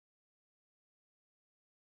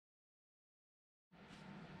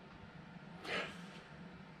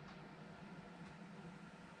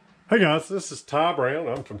Hey guys, this is Ty Brown.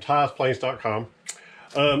 I'm from TysPlanes.com.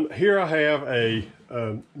 Here I have a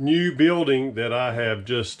new building that I have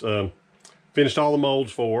just finished all the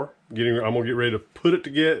molds for. I'm gonna get ready to put it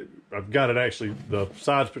together. I've got it actually, the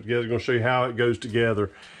sides put together. I'm gonna show you how it goes together.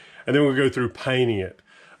 And then we'll go through painting it.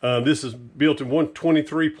 This is built in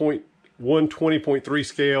 120.3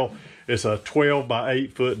 scale. It's a 12 by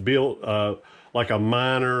 8 foot built like a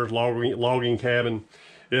miner logging cabin.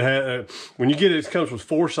 It has, when you get it, it comes with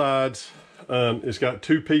 4 sides. It's got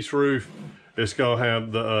 2-piece roof. It's gonna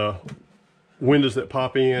have the windows that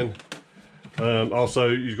pop in. Also,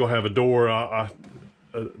 you're gonna have a door.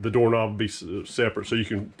 The doorknob will be separate, so you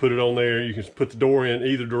can put it on there. You can put the door in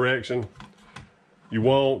either direction you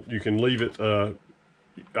want. You can leave it. I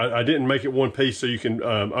didn't make it one piece, so you can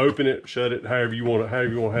open it, shut it, however you want it,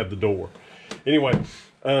 however you want to have the door. Anyway.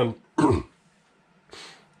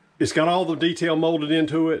 It's got all the detail molded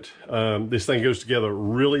into it. This thing goes together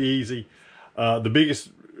really easy. The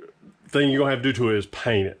biggest thing you're gonna have to do to it is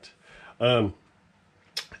paint it.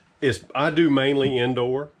 I do mainly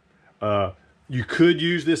indoor. You could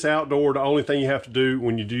use this outdoor. The only thing you have to do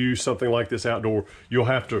when you do use something like this outdoor, you'll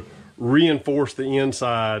have to reinforce the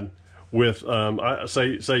inside with,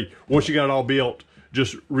 say once you got it all built,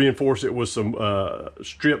 just reinforce it with some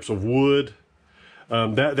strips of wood.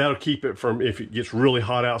 That'll keep it from, if it gets really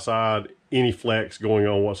hot outside, any flex going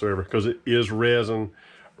on whatsoever, because it is resin.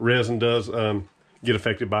 Resin does get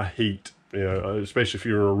affected by heat, especially if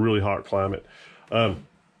you're in a really hot climate. But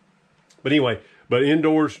anyway,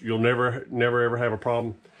 indoors, you'll never ever have a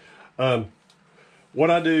problem. What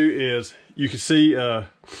I do is, you can see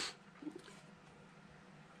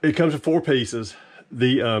it comes in 4 pieces.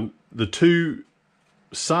 The 2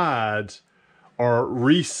 sides are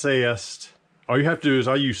recessed. All you have to do is,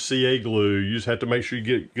 I use CA glue. You just have to make sure you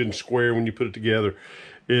get it good and square when you put it together.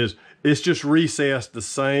 It's just recessed the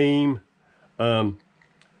same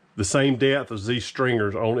depth as these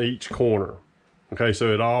stringers on each corner. Okay,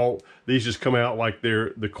 so these just come out like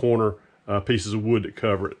they're the corner pieces of wood that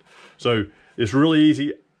cover it. So it's really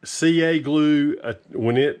easy. CA glue,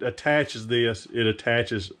 when it attaches this, it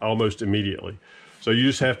attaches almost immediately. So you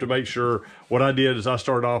just have to make sure. What I did is, I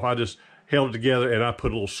started off, I just held it together and I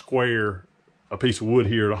put a little square, a piece of wood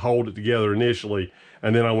here to hold it together initially,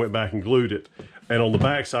 and then I went back and glued it. And on the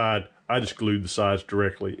back side, I just glued the sides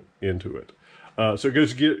directly into it. So it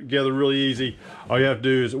goes together really easy. All you have to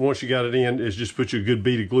do is, once you got it in, is just put you a good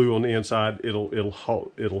bead of glue on the inside. It'll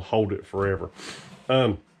hold it forever.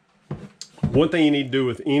 One thing you need to do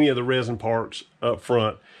with any of the resin parts up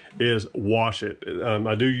front is wash it.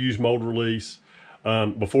 I do use mold release.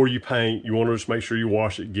 Before you paint, you want to just make sure you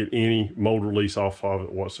wash it, get any mold release off of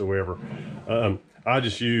it whatsoever. I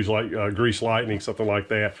just use like Grease Lightning, something like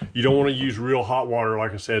that. You don't want to use real hot water.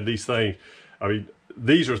 Like I said, these things,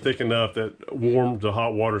 these are thick enough that warm to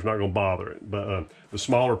hot water is not going to bother it. But the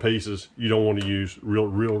smaller pieces, you don't want to use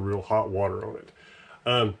real hot water on it.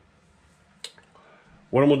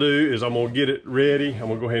 What I'm going to do is, I'm going to get it ready. I'm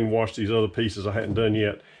going to go ahead and wash these other pieces I hadn't done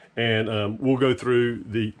yet. And we'll go through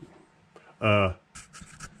the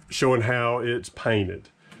showing how it's painted.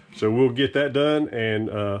 So we'll get that done, and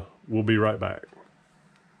we'll be right back.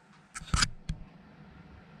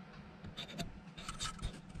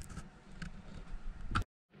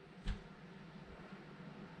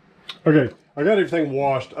 Okay, I got everything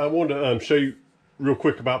washed. I wanted to show you real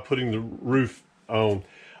quick about putting the roof on.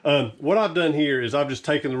 What I've done here is, I've just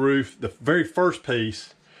taken the roof, the very first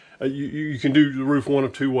piece. You can do the roof one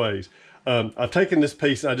of 2 ways. I've taken this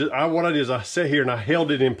piece, what I did is, I sat here and I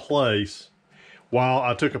held it in place while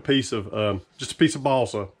I took a piece of, just a piece of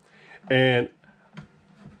balsa. And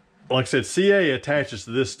like I said, CA attaches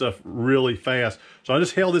to this stuff really fast. So I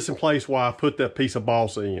just held this in place while I put that piece of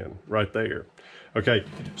balsa in right there. Okay,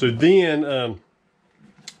 so then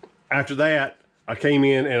after that, I came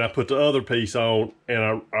in and I put the other piece on,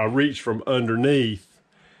 and I reached from underneath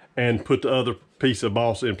and put the other piece of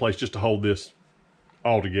balsa in place just to hold this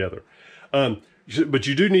all together. But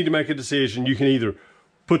you do need to make a decision. You can either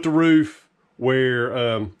put the roof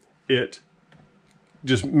where it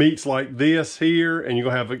just meets like this here, and you're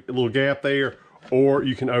gonna have a little gap there, or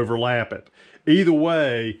you can overlap it. Either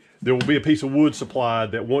way, there will be a piece of wood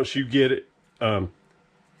supplied that, once you get it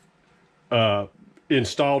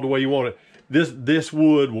installed the way you want it, this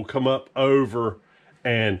wood will come up over,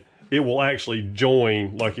 and it will actually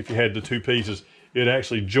join. Like if you had the 2 pieces, it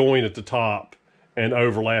actually join at the top and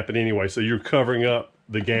overlap it anyway. So you're covering up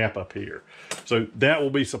the gap up here. So that will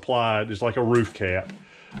be supplied. It's like a roof cap.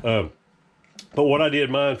 But what I did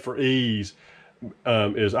mine for ease,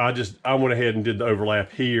 is I went ahead and did the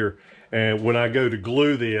overlap here. And when I go to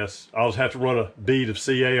glue this, I'll just have to run a bead of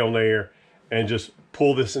CA on there and just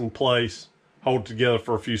pull this in place, hold it together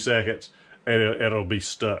for a few seconds, and it'll be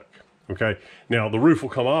stuck. Okay. Now the roof will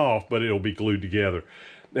come off, but it'll be glued together.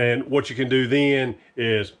 And what you can do then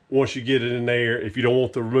is once you get it in there, if you don't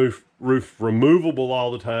want the roof removable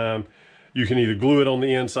all the time, you can either glue it on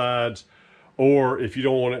the insides, or if you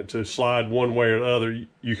don't want it to slide one way or the other,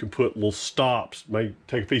 you can put little stops. Maybe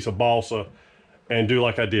take a piece of balsa and do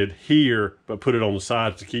like I did here, but put it on the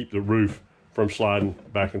sides to keep the roof from sliding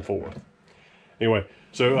back and forth. Anyway,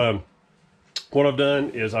 so what I've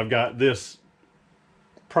done is I've got this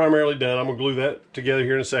primarily done. I'm gonna glue that together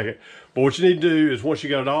here in a second. But what you need to do is once you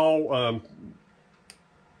got it all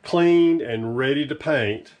cleaned and ready to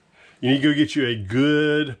paint, you need to go get you a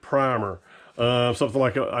good primer. Something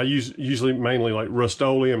like I use usually mainly like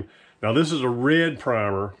Rust-Oleum. Now this is a red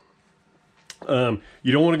primer.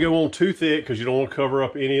 You don't want to go on too thick because you don't want to cover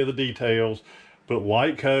up any of the details. Put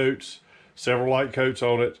light coats, several light coats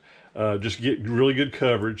on it. Just get really good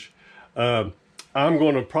coverage. I'm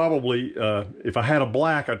going to probably, if I had a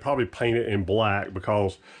black, I'd probably paint it in black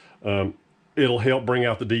because it'll help bring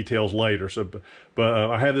out the details later. So, but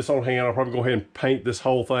I have this on hand. I'll probably go ahead and paint this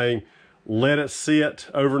whole thing, let it sit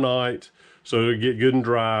overnight so it'll get good and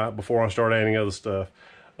dry before I start adding other stuff.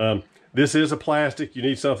 This is a plastic. You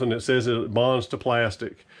need something that says it bonds to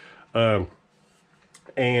plastic. We'll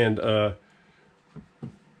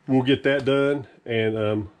get that done,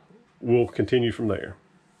 and we'll continue from there.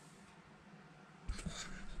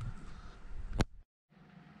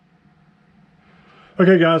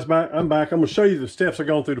 Okay guys, I'm back. I'm gonna show you the steps I've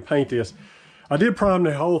gone through to paint this. I did prime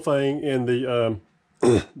the whole thing in the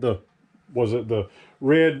the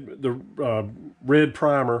red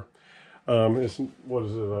primer.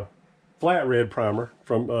 Flat red primer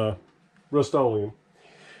from Rust-Oleum.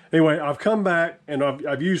 Anyway, I've come back and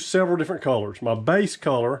I've used several different colors. My base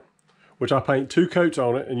color, which I paint 2 coats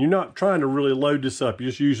on it, and you're not trying to really load this up. You're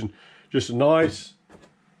just using just a nice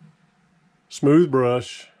smooth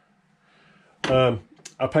brush.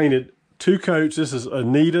 I painted 2 coats. This is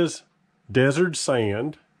Anita's Desert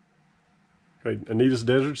Sand. Okay, Anita's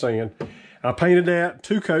Desert Sand. I painted that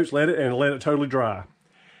 2 coats, let it totally dry.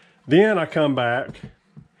 Then I come back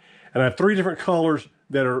and I have 3 different colors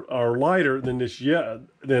that are lighter than this. Well,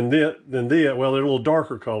 they're a little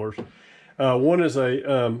darker colors. One is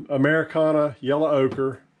a Americana Yellow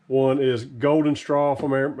Ochre. One is Golden Straw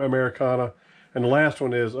from Americana, and the last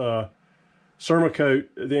one is Cermacoat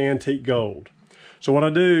the Antique Gold. So what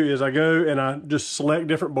I do is I go and I just select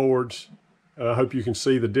different boards. I hope you can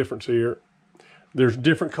see the difference here. There's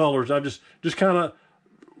different colors. I just kind of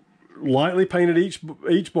lightly painted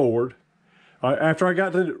each board. After I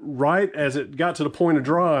got to right as it got to the point of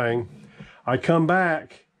drying, I come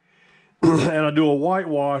back and I do a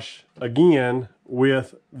whitewash again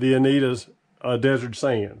with the Anita's Desert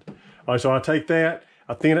Sand. All right, so I take that,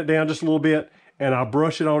 I thin it down just a little bit, and I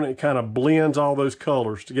brush it on it. It kind of blends all those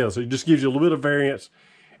colors together. So it just gives you a little bit of variance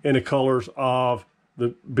in the colors of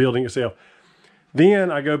the building itself.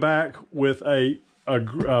 Then I go back with a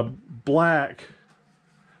black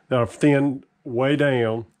that I've thinned way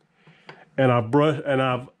down, and I've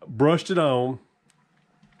brushed it on,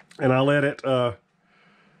 and I let it kind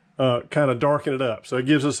of darken it up. So it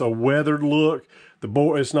gives us a weathered look. The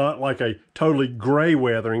board, it's not like a totally gray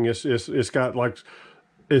weathering. It's got like,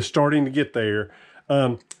 it's starting to get there.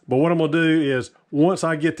 But what I'm gonna do is once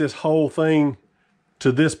I get this whole thing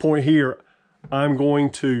to this point here, I'm going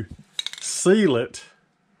to seal it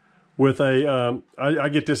with a, I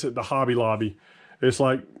get this at the Hobby Lobby. It's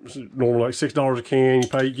like normally like $6 a can. You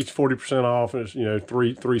pay, you get you 40% off, and it's, you know,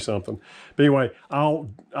 three something. But anyway,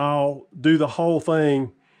 I'll do the whole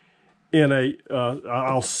thing in a,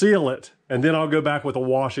 I'll seal it, and then I'll go back with a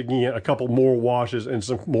wash again, a couple more washes and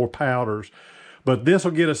some more powders. But this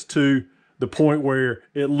will get us to the point where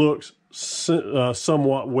it looks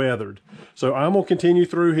somewhat weathered. So I'm gonna continue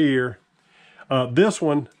through here. This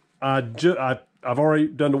one, I've already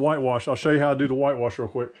done the whitewash. I'll show you how I do the whitewash real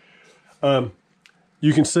quick.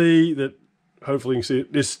 You can see that, hopefully you can see it,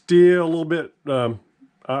 it's still a little bit,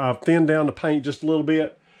 I've thinned down the paint just a little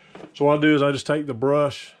bit. So what I do is I just take the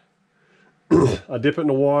brush, I dip it in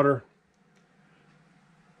the water,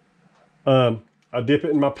 I dip it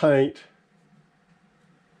in my paint,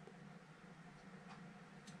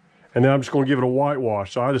 and then I'm just going to give it a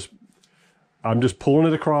whitewash. So I'm just pulling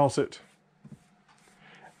it across it,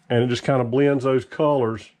 and it just kind of blends those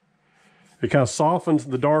colors. It kind of softens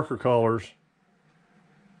the darker colors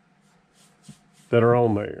that are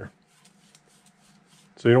on there,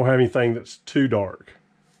 so you don't have anything that's too dark.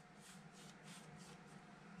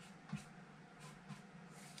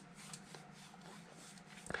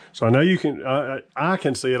 So I know you can, I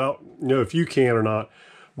can see it. I don't know if you can or not,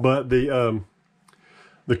 but the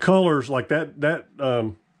colors like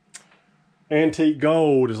that antique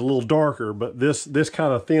gold is a little darker, but this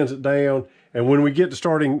kind of thins it down. And when we get to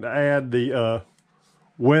starting to add the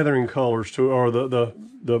weathering colors to, or the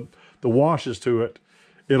washes to it,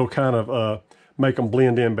 it'll kind of make them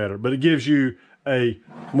blend in better. But it gives you a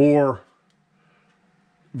more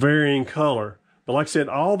varying color. But like I said,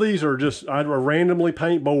 all these are just, I randomly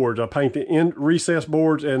paint boards. I paint the recessed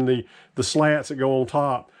boards and the slats that go on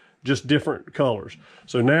top, just different colors.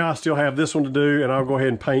 So now I still have this one to do, and I'll go ahead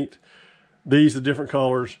and paint these the different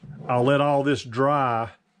colors. I'll let all this dry,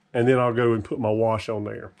 and then I'll go and put my wash on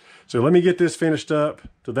there. So let me get this finished up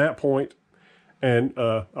to that point, and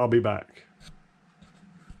I'll be back.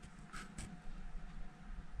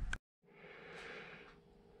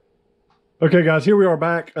 Okay guys, here we are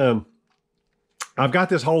back. I've got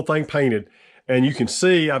this whole thing painted, and you can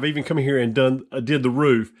see I've even come here and did the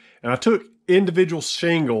roof, and I took individual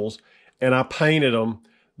shingles and I painted them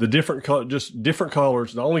the different color, just different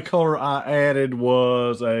colors. The only color I added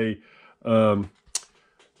was a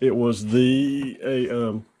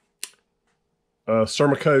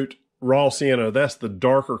Cermacoat Raw Sienna. That's the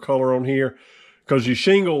darker color on here, because your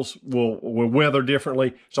shingles will weather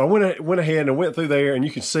differently. So I went ahead and went through there, and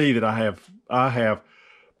you can see that I have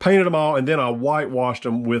painted them all, and then I whitewashed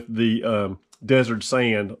them with the desert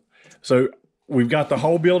sand. So we've got the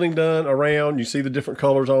whole building done around. You see the different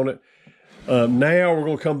colors on it. Now we're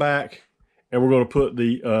going to come back and we're going to put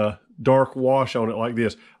the dark wash on it like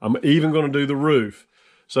this. I'm even going to do the roof.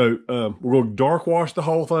 So we're going to dark wash the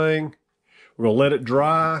whole thing. We're going to let it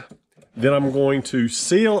dry. Then I'm going to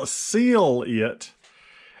seal it,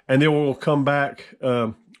 and then we'll come back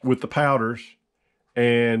with the powders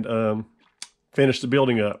and finish the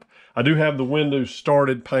building up. I do have the windows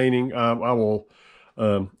started painting. I'll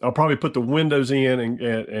probably put the windows in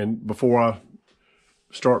and before I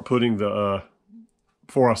start putting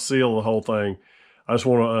before I seal the whole thing. I just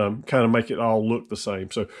want to kind of make it all look the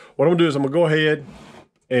same. So what I'm gonna do is I'm gonna go ahead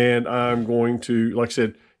and I'm going to, like I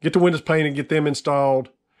said, get the windows painted, get them installed.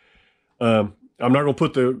 I'm not gonna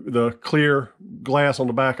put the clear glass on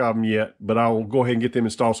the back of them yet, but I'll go ahead and get them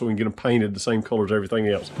installed so we can get them painted the same colors as everything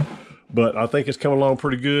else. But I think it's coming along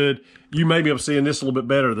pretty good. You may be able to see in this a little bit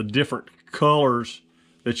better, the different colors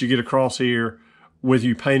that you get across here with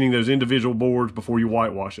you painting those individual boards before you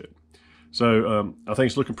whitewash it. So I think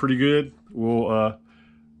it's looking pretty good. We'll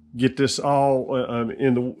get this all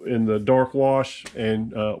in the dark wash,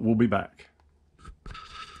 and we'll be back.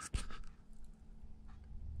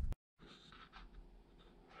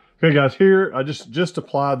 Okay guys, here I just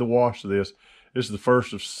applied the wash to this. This is the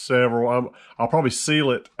first of several. I'll probably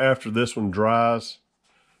seal it after this one dries.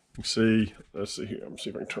 You can see, let's see here. Let me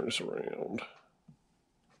see if I can turn this around.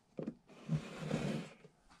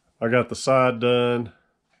 I got the side done.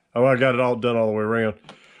 Oh, I got it all done all the way around.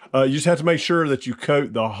 You just have to make sure that you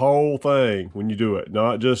coat the whole thing when you do it,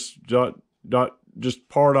 not just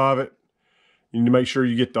part of it. You need to make sure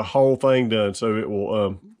you get the whole thing done so it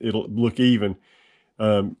will it'll look even.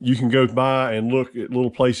 You can go by and look at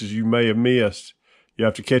little places you may have missed. You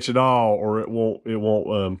have to catch it all, or it won't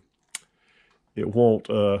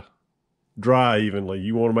dry evenly.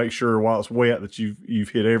 You want to make sure while it's wet that you've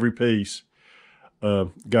hit every piece,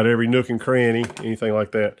 got every nook and cranny, anything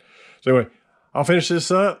like that. So anyway, I'll finish this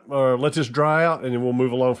up, let this dry out, and then we'll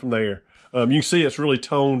move along from there. You can see it's really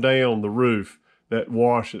toned down the roof. That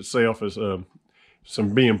wash itself is some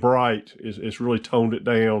being bright. It's really toned it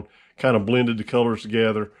down. Kind of blended the colors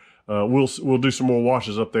together. We'll do some more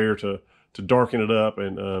washes up there to darken it up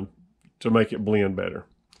and to make it blend better.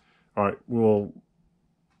 All right, we'll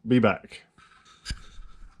be back.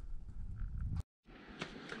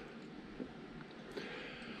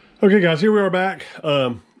 Okay, guys, here we are back.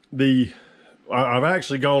 I've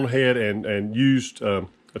actually gone ahead and used. I'll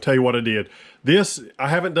tell you what I did. This, I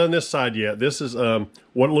haven't done this side yet. This is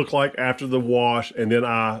what it looked like after the wash, and then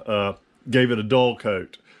I gave it a dull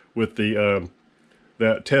coat with the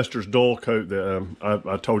that Tester's dull coat that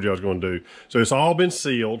I told you I was going to do. So it's all been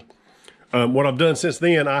sealed. What I've done since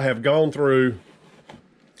then, I have gone through,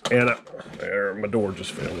 and there, my door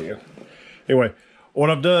just fell in. Anyway, what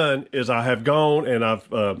I've done is I have gone and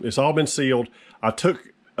it's all been sealed. I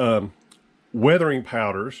took weathering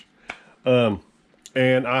powders, and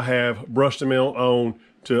I have brushed them on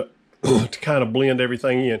to kind of blend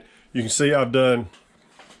everything in. You can see I've done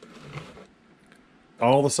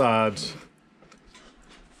all the sides.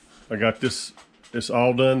 I got this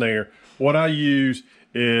all done there. What I use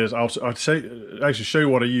is, I'll actually show you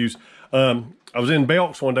what I use. I was in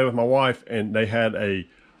Belk's one day with my wife, and they had a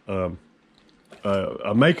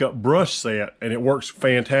a makeup brush set, and it works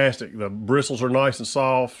fantastic. The bristles are nice and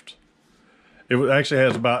soft. It actually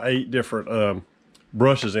has about 8 different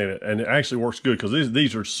brushes in it, and it actually works good because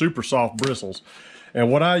these are super soft bristles. And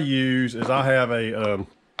what I use is I have a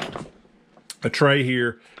tray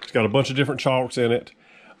here. It's got a bunch of different chalks in it.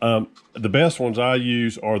 The best ones I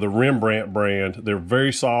use are the Rembrandt brand. They're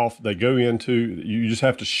very soft. They go into, you just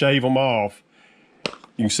have to shave them off.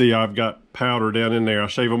 You can see I've got powder down in there. I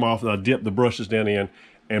shave them off and I dip the brushes down in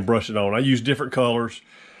and brush it on. I use different colors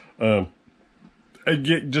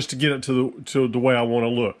just to get it to the way I want to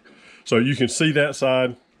look. So you can see that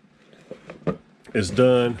side is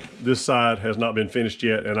done. This side has not been finished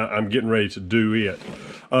yet, and I'm getting ready to do it.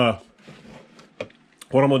 What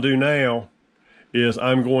I'm going to do now is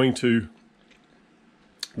I'm going to,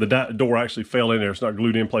 the door actually fell in there. It's not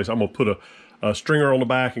glued in place. I'm going to put a stringer on the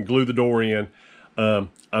back and glue the door in.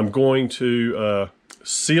 I'm going to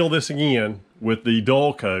seal this again with the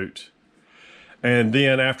dull coat. And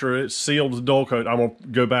then after it's sealed with the dull coat, I'm going to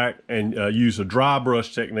go back and use a dry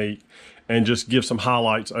brush technique and just give some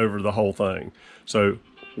highlights over the whole thing. So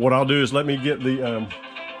what I'll do is let me get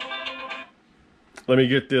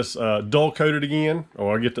this dull coated again,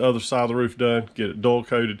 or I'll get the other side of the roof done, get it dull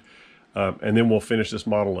coated, and then we'll finish this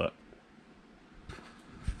model up.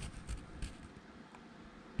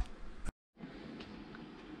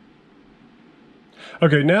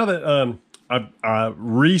 Okay, now that I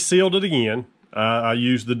resealed it again, I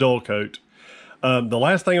used the dull coat. The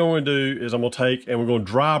last thing I'm going to do is I'm going to take and we're going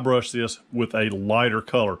to dry brush this with a lighter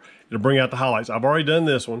color. It'll bring out the highlights. I've already done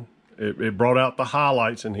this one. It brought out the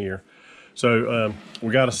highlights in here. So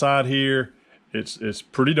we got a side here. It's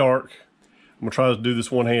pretty dark. I'm going to try to do this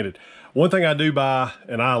one-handed. One thing I do buy,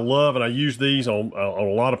 and I love, and I use these on a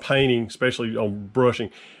lot of painting, especially on brushing,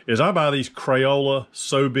 is I buy these Crayola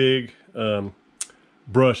So Big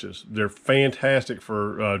brushes. They're fantastic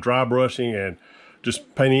for dry brushing and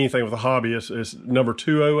just painting anything with a hobby. It's number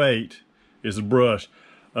 208 is the brush.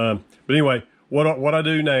 But anyway, what I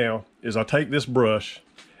do now is I take this brush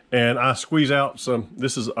and I squeeze out some,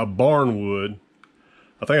 this is a barnwood.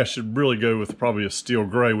 I think I should really go with probably a steel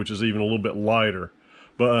gray, which is even a little bit lighter.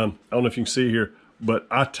 But I don't know if you can see here, but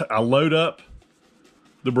I load up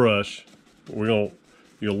the brush. You'll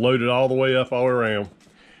load it all the way up all the way around.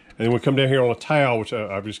 And then we come down here on a towel, which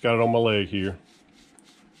I've just got it on my leg here.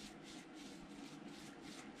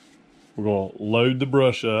 We're going to load the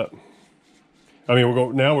brush up. I mean,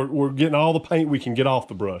 we're getting all the paint we can get off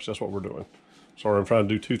the brush. That's what we're doing. Sorry, I'm trying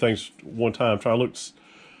to do 2 things one time. Try to look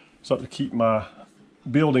something to keep my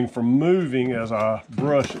building from moving as I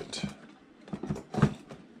brush it.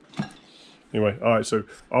 Anyway, all right, so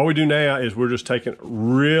all we do now is we're just taking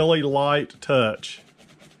really light touch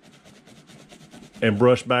and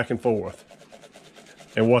brush back and forth.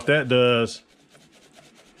 And what that does,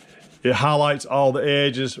 it highlights all the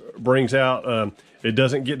edges, brings out, it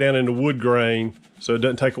doesn't get down into wood grain, so it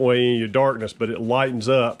doesn't take away any of your darkness, but it lightens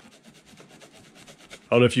up.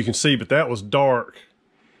 I don't know if you can see, but that was dark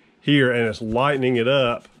here, and it's lightening it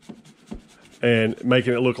up and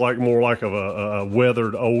making it look like more like of a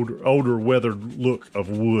weathered, older weathered look of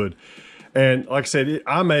wood. And like I said,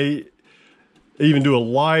 I may even do a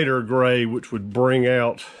lighter gray, which would bring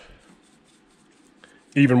out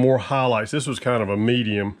even more highlights. This was kind of a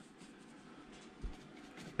medium.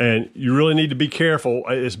 And you really need to be careful.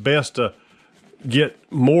 It's best to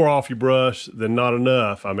get more off your brush than not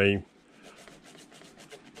enough. I mean,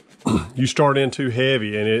 you start in too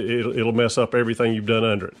heavy and it'll mess up everything you've done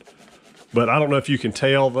under it. But I don't know if you can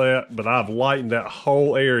tell that, but I've lightened that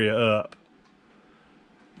whole area up.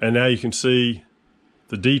 And now you can see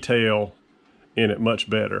the detail in it much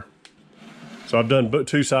better. So I've done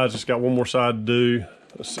 2 sides, just got one more side to do.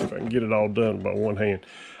 Let's see if I can get it all done by one hand.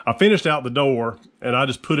 I finished out the door and I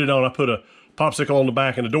just put it on. I put a popsicle on the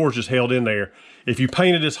back and the door's just held in there. If you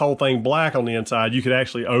painted this whole thing black on the inside, you could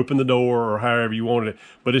actually open the door or however you wanted it,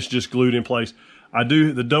 but it's just glued in place.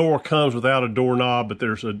 The door comes without a door knob, but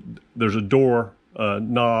there's a door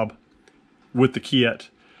knob with the kit,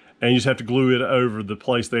 and you just have to glue it over the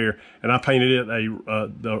place there. And I painted it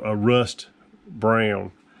a rust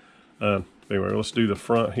brown. Anyway, let's do the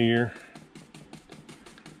front here.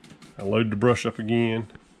 I load the brush up again.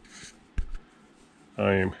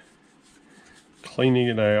 I am cleaning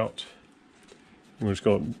it out. We're just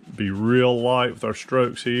going to be real light with our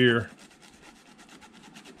strokes here.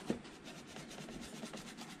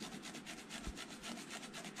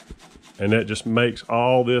 And that just makes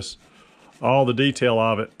all the detail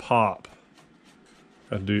of it pop.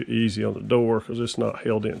 I do it easy on the door because it's not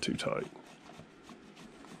held in too tight.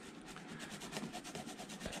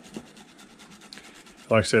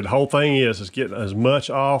 like I said, the whole thing is getting as much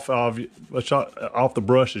off the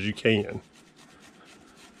brush as you can.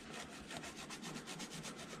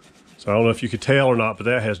 So I don't know if you could tell or not, but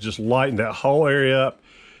that has just lightened that whole area up.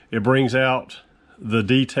 It brings out the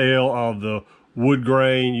detail of the wood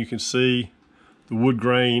grain. You can see the wood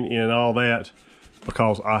grain in all that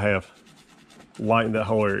because I have lightened that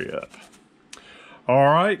whole area up. All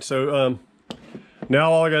right, so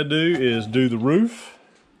now all I gotta do is do the roof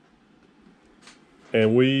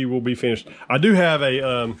and we will be finished. I do have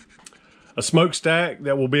a smokestack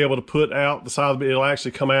that will be able to put out the side of it. It'll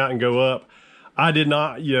actually come out and go up. I did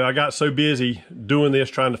not, I got so busy doing this,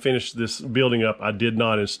 trying to finish this building up, I did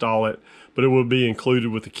not install it, but it will be included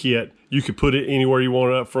with the kit. You could put it anywhere you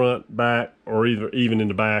want, up front, back, or even in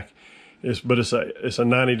the back. But it's a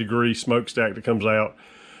 90-degree smokestack that comes out.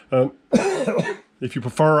 If you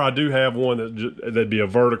prefer, I do have one that'd be a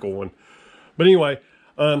vertical one. But anyway,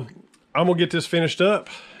 I'm gonna get this finished up,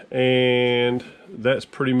 and that's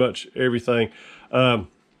pretty much everything. The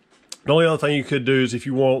only other thing you could do is if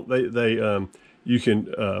you want, you can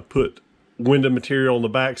put window material on the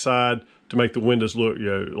back side to make the windows look,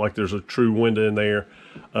 like there's a true window in there.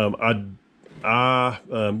 I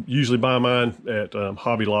usually buy mine at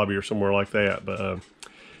Hobby Lobby or somewhere like that. But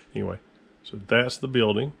anyway, so that's the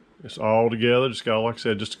building. It's all together. Just got, like I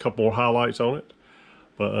said, just a couple more highlights on it.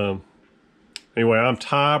 But anyway, I'm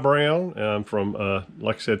Ty Brown. I'm from,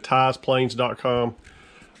 like I said, TysPlanes.com.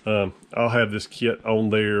 I'll have this kit on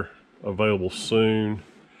there available soon.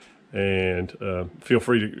 And feel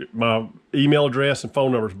free to, my email address and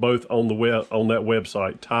phone numbers both on the web, on that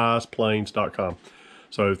website, TysPlanes.com.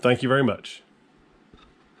 So thank you very much.